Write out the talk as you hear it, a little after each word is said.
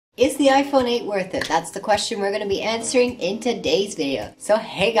Is the iPhone 8 worth it? That's the question we're going to be answering in today's video. So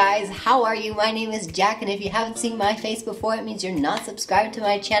hey guys, how are you? My name is Jack, and if you haven't seen my face before, it means you're not subscribed to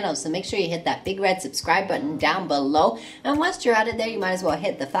my channel. So make sure you hit that big red subscribe button down below. And once you're at it there, you might as well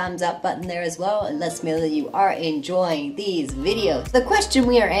hit the thumbs up button there as well. And let's know that you are enjoying these videos. The question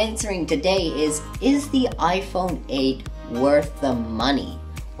we are answering today is the iPhone 8 worth the money?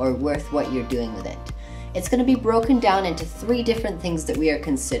 Or worth what you're doing with it? It's going to be broken down into three different things that we are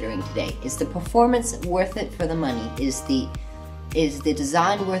considering today. Is the performance worth it for the money? Is the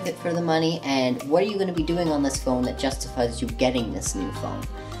design worth it for the money? And what are you going to be doing on this phone that justifies you getting this new phone?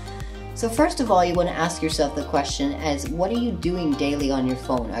 So first of all, you want to ask yourself the question as what are you doing daily on your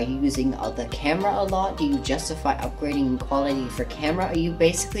phone? Are you using the camera a lot? Do you justify upgrading quality for camera? Are you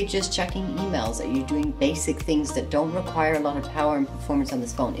basically just checking emails? Are you doing basic things that don't require a lot of power and performance on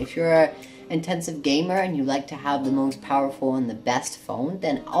this phone? If you're a intensive gamer and you like to have the most powerful and the best phone,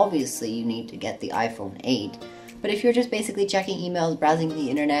 then obviously you need to get the iPhone 8. But if you're just basically checking emails, browsing the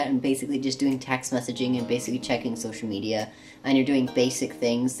internet, and basically just doing text messaging and basically checking social media, and you're doing basic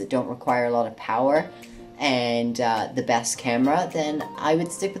things that don't require a lot of power and the best camera, then I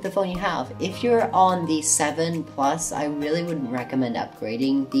would stick with the phone you have. If you're on the 7 Plus, I really wouldn't recommend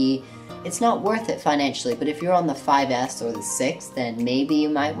upgrading. It's not worth it financially, but if you're on the 5S or the 6, then maybe you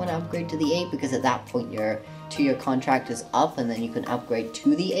might want to upgrade to the 8, because at that point your 2-year contract is up and then you can upgrade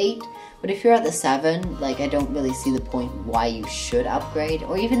to the 8. But if you're at the 7, like, I don't really see the point why you should upgrade,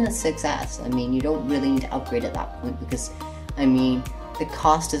 or even the 6S. I mean, you don't really need to upgrade at that point because, I mean, the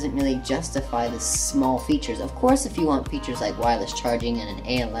cost doesn't really justify the small features. Of course, if you want features like wireless charging and an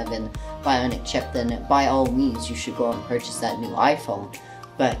A11 bionic chip, then by all means you should go out and purchase that new iPhone.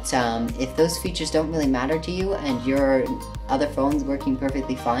 But if those features don't really matter to you and your other phone's working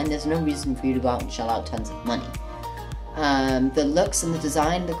perfectly fine, there's no reason for you to go out and shell out tons of money. The looks and the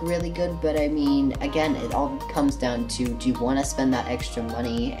design look really good, but I mean, again, it all comes down to, do you want to spend that extra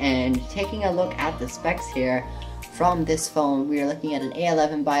money? And taking a look at the specs here from this phone, we are looking at an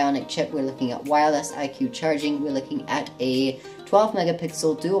A11 bionic chip, we're looking at wireless IQ charging, we're looking at a 12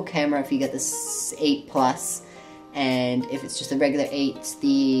 megapixel dual camera if you get this 8 Plus. And if it's just a regular 8,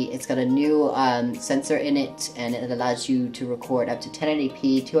 it's got a new sensor in it, and it allows you to record up to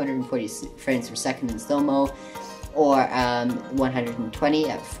 1080p, 240 frames per second in slow-mo, or 120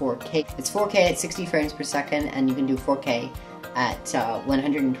 at 4K. It's 4K at 60 frames per second, and you can do 4K at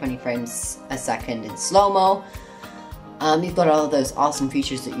 120 frames a second in slow-mo. You've got all of those awesome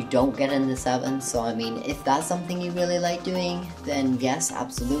features that you don't get in the 7, so I mean, if that's something you really like doing, then yes,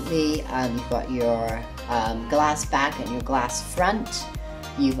 absolutely. You've got your glass back and your glass front.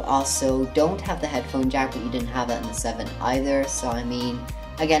 You also don't have the headphone jack, but you didn't have that in the 7 either, so I mean,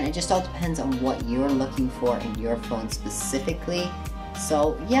 again, it just all depends on what you're looking for in your phone specifically.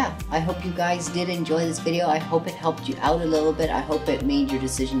 So yeah, I hope you guys did enjoy this video. I hope it helped you out a little bit. I hope it made your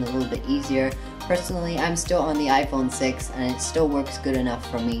decision a little bit easier. Personally, I'm still on the iPhone 6 and it still works good enough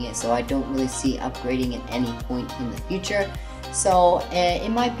for me, so I don't really see upgrading at any point in the future. So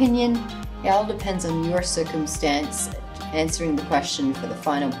in my opinion, it all depends on your circumstance. Answering the question for the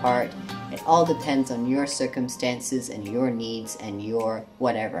final part, it all depends on your circumstances and your needs and your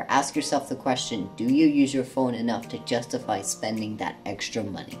whatever. Ask yourself the question, do you use your phone enough to justify spending that extra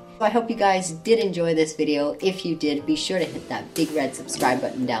money? So I hope you guys did enjoy this video. If you did, be sure to hit that big red subscribe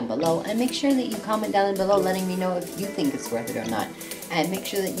button down below, and make sure that you comment down below letting me know if you think it's worth it or not. And make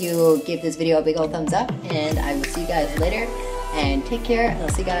sure that you give this video a big old thumbs up, and I will see you guys later. And take care, and I'll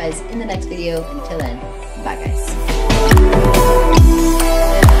see you guys in the next video. Until then, bye guys.